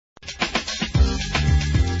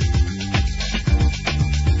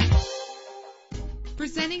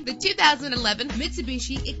Presenting the 2011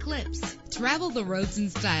 Mitsubishi Eclipse. Travel the roads in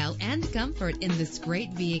style and comfort in this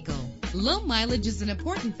great vehicle. Low mileage is an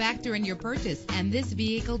important factor in your purchase, and this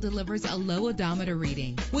vehicle delivers a low odometer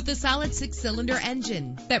reading with a solid 6-cylinder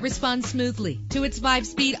engine that responds smoothly to its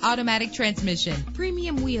 5-speed automatic transmission.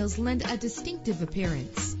 Premium wheels lend a distinctive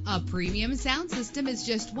appearance. A premium sound system is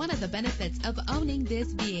just one of the benefits of owning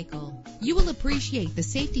this vehicle. You will appreciate the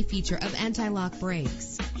safety feature of anti-lock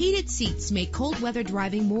brakes. Heated seats make cold weather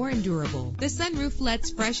driving more endurable. The sunroof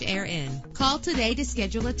lets fresh air in. Call today to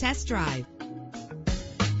schedule a test drive.